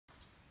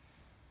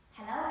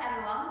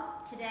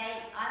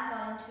Today I'm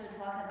going to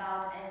talk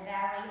about a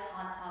very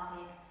hot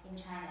topic in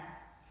China.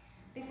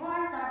 Before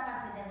I start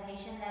my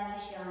presentation, let me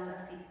show you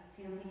a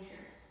few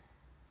pictures.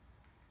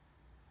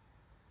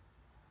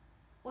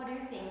 What do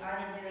you think are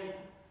they doing?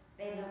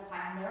 They look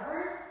quite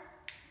nervous,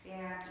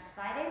 they're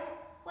excited.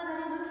 What are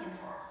they looking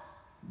for?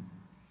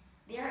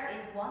 There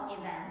is one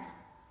event,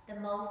 the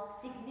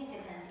most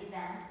significant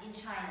event in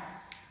China.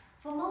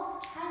 For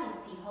most Chinese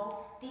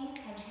people, this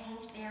can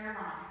change their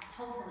life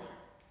totally.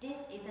 This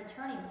is the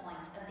turning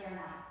point of their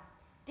life.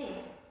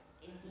 This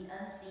is the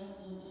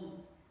NCEE,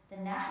 the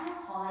National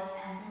College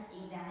Entrance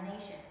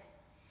Examination.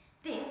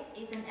 This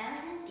is an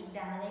entrance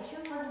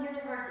examination for the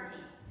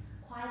university,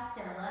 quite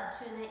similar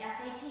to the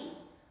SAT,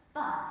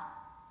 but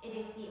it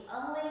is the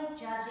only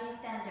judging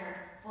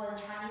standard for the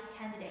Chinese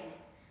candidates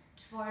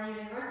for the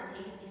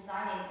university to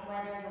decide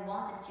whether they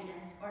want the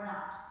students or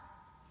not.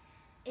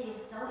 It is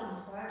so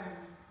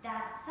important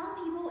that some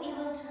people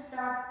even to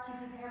start to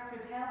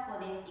prepare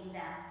for this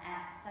exam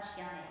at such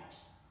young age.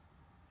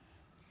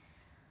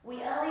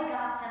 We only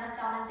got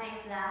 7,000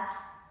 days left.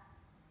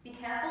 Be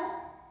careful.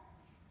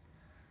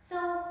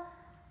 So,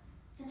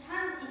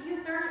 if you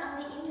search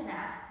on the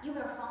internet, you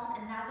will find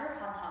another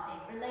hot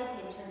topic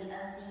related to the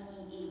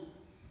NCEE.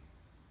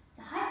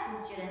 The high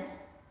school students,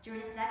 during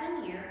the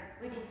second year,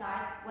 will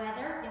decide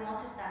whether they want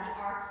to study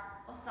arts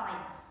or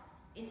science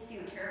in the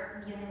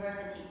future in the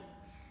university.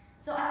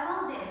 So I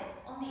found this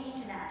on the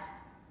internet.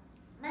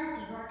 Many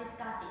people are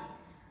discussing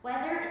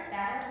whether it's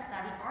better to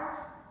study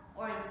arts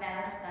or it's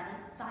better to study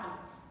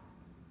science.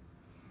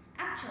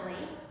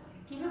 Actually,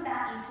 people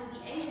back into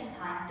the ancient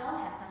time don't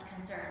have such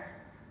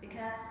concerns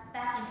because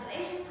back into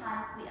ancient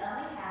time, we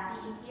only have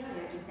the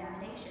imperial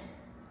examination.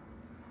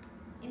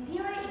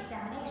 Imperial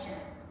examination,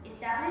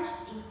 established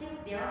in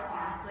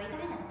 605 Sui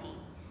dynasty,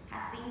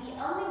 has been the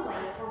only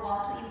way for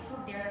one to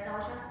improve their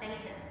social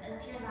status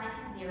until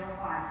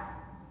 1905.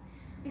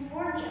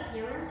 Before the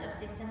appearance of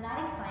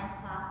systematic science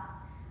class,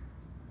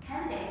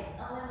 candidates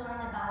only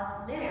learn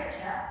about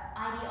literature,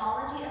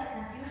 ideology of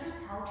Confucius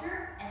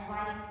culture, and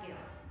writing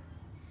skills.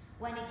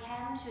 When it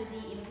came to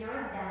the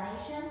imperial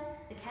examination,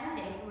 the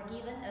candidates were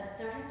given of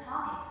certain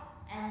topics,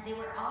 and they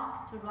were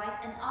asked to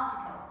write an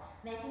article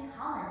making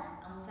comments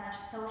on such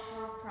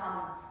social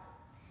problems.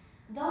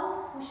 Those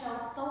who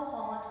showed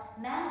so-called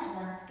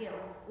management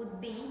skills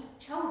would be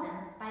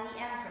chosen by the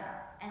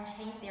emperor and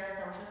change their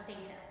social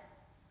status.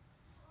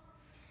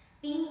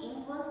 Being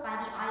influenced by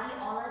the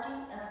ideology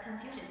of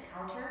Confucius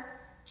culture,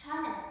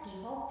 China's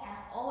people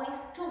has always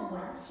重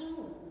文轻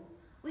武,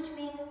 which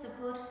means to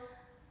put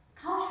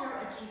cultural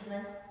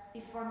achievements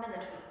before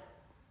military.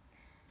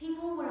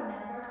 People were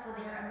remembered for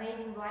their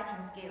amazing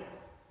writing skills.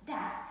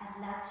 That has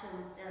led to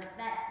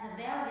the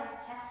various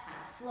text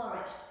types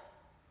flourished.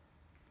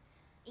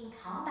 In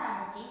Tang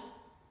Dynasty,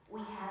 we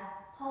have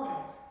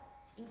poems.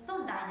 In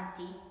Song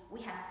Dynasty,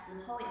 we have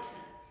词 poetry.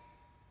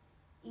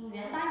 In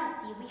Yuan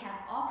Dynasty, we have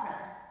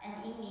operas, and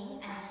in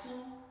Ming and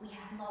Qing, we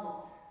have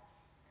novels.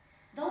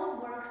 Those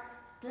works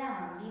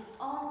glamour lives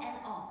on and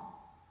on.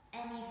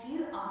 And if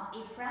you ask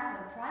a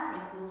primary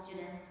school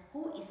student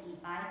who is Li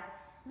Bai,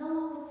 no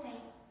one would say,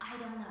 I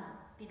don't know,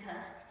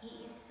 because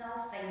he is so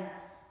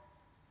famous.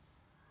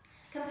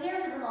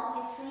 Compared to the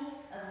long history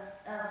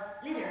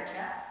of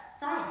literature,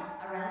 science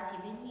are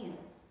relatively new.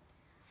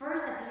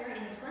 First appeared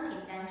in the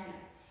 20th century,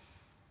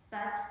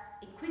 but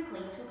it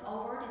quickly took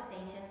over the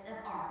status of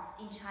arts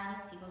in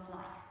Chinese people's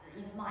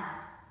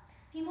mind.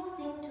 People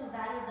seem to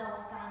value those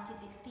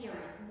scientific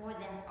theories more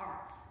than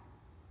arts.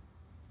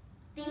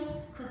 This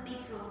could be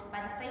proved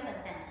by the famous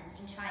sentence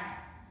in China.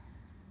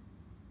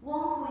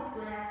 One who is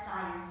good at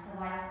science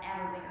survives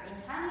everywhere. In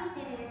Chinese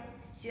it is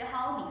学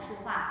好理数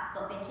化，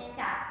走遍天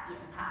下也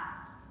不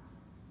怕.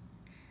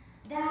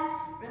 That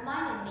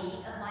reminded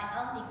me of my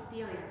own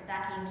experience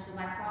back into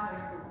my primary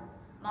school.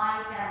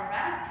 My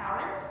democratic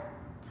parents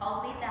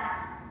told me that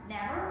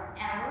never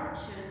ever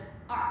choose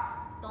arts.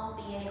 Don't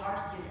be an art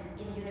student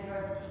in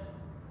university.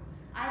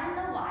 I don't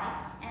know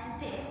why, and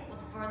this was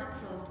further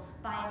proved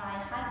by my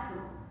high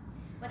school.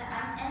 When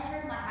I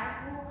entered my high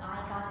school,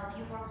 I got a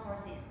few more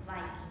courses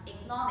like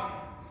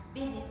economics,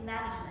 business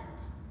management,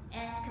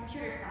 and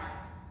computer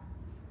science.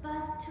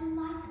 But to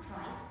my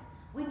surprise,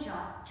 we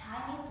dropped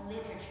Chinese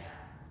literature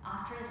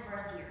after the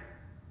first year.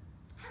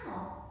 Hang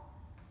on.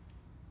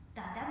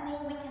 Does that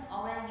mean we can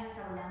already use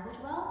our language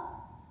well?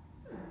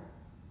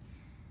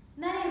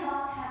 Many of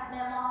us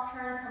must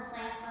heard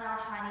complaints from our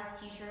Chinese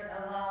teacher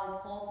of our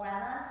poor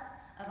grammars,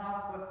 of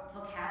our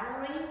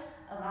vocabulary,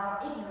 of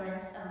our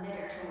ignorance of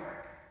literature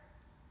work.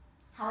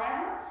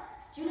 However,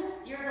 students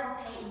still don't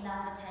pay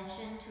enough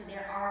attention to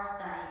their art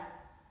study.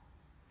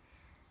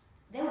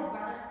 They would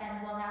rather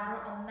spend 1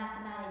 hour on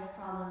mathematics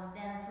problems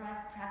than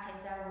practice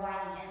their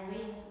writing and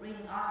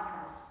reading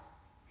articles.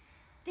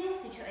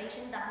 This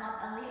situation does not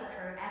only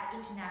occur at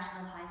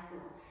international high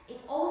school, it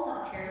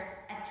also occurs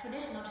at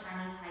traditional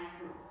Chinese high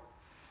school,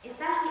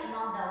 especially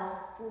among those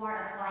who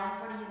are applying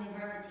for the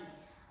university,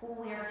 who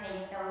will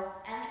take those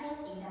entrance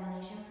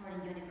examinations for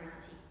the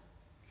university.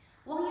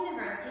 One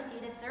university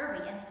did a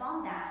survey and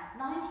found that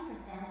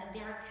 90% of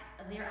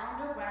their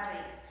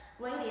undergraduates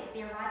graded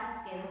their writing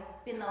skills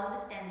below the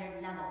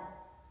standard level.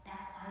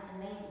 That's quite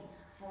amazing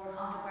for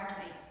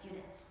undergraduate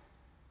students.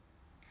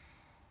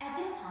 At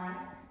this time,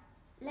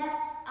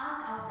 let's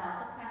ask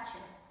ourselves a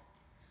question.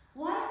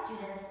 Why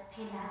students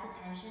pay less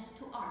attention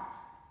to arts?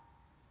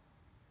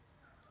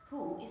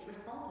 Who is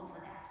responsible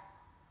for that?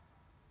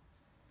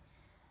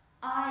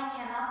 I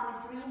came up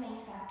with 3 main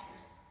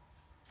factors.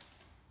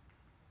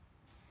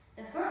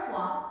 The first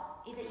one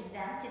is the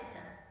exam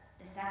system.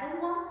 The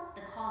second one,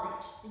 the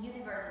college, the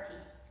university.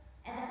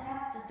 And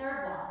the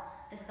third one,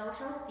 the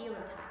social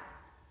stereotypes.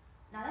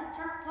 Now let's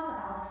talk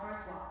about the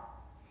first one.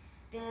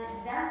 The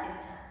exam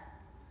system.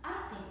 I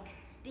think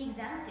the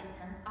exam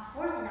system are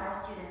forcing our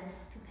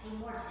students to pay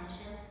more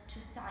attention to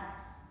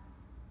science.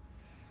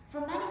 For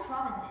many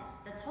provinces,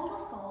 the total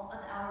score of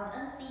our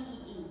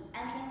NCEE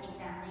entrance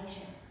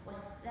examination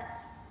was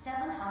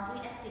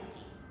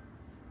 750,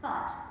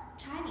 but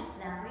Chinese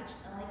language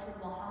only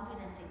took 150,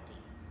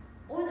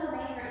 although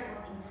later it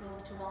was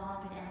improved to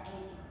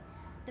 180.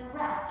 The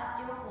rest are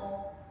still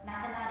for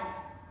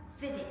mathematics,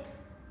 physics,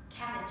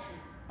 chemistry,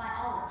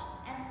 biology,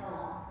 and so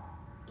on.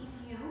 If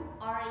you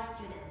are a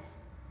student,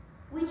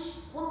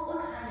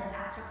 what kind of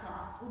extra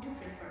class would you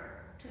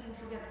prefer to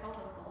improve your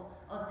total score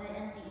of the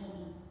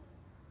NCEE?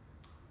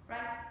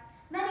 Right?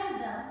 Many of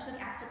them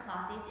took extra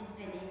classes in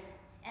physics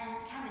and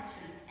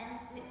chemistry and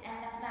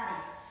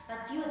mathematics,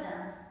 but few of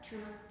them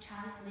chose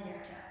Chinese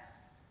literature.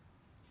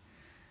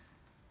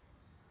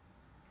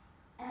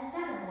 And the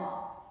second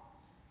one,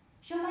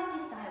 shown by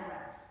these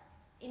diagrams.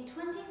 In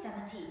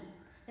 2017,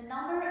 the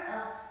number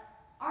of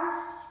arts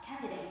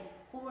candidates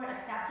who were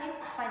accepted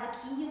by the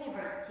key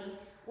university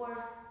was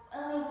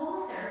only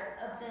 1/3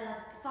 of the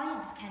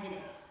science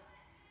candidates.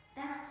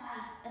 That's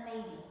quite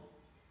amazing.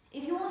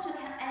 If you want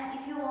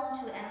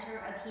to enter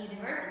a key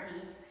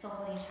university,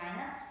 so-called in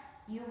China,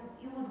 you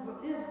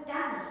would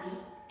definitely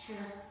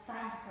choose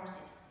science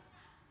courses.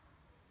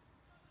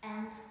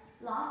 And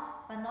last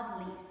but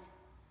not least,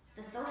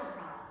 the social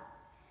problem,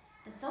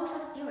 the social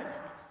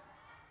stereotypes.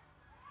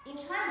 In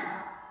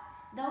China,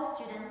 those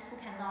students who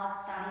cannot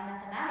study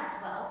mathematics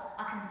well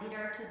are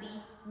considered to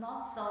be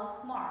not so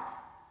smart.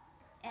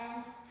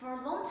 And for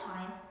a long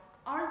time,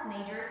 arts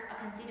majors are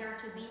considered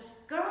to be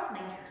girls'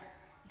 majors.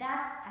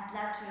 That has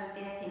led to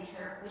this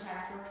picture, which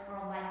I took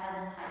from my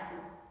cousin's high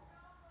school.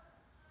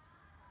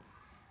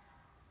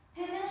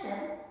 Pay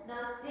attention,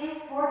 these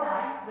 4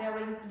 guys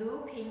wearing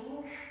blue,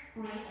 pink,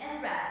 green,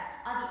 and red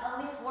are the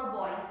only 4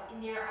 boys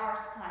in their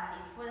arts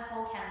classes for the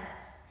whole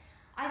campus.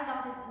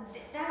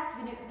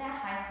 That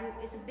high school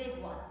is a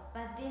big one,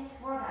 but these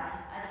 4 guys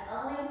are the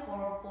only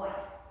 4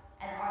 boys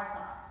at art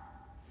class.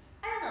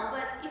 I don't know,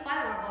 but if I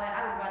were a boy,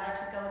 I would rather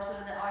to go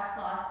to the arts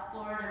class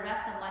for the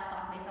rest of my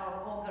classmates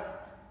are all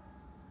girls.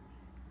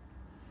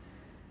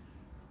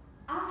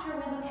 After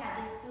we look at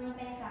these 3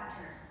 main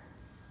factors,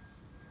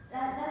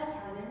 let me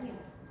tell you the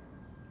news.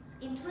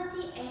 In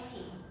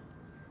 2018,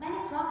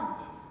 many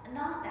provinces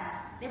announced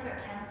that they will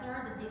cancel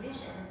the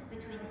division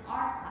between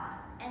arts class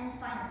and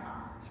science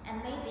class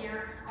and made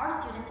their art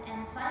students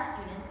and science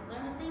students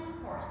learn the same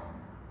course.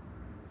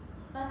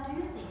 But do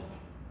you think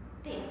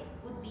this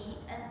would be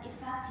an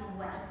effective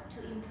way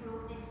to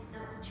improve to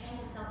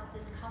change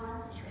this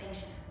current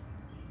situation?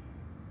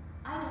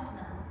 I don't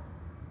know.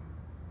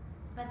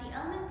 But the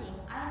only thing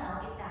I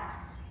know is that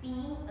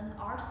being an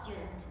art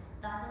student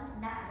doesn't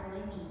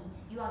necessarily mean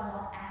you are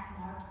not as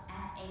smart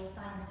as a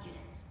science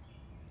student.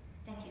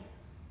 Thank you.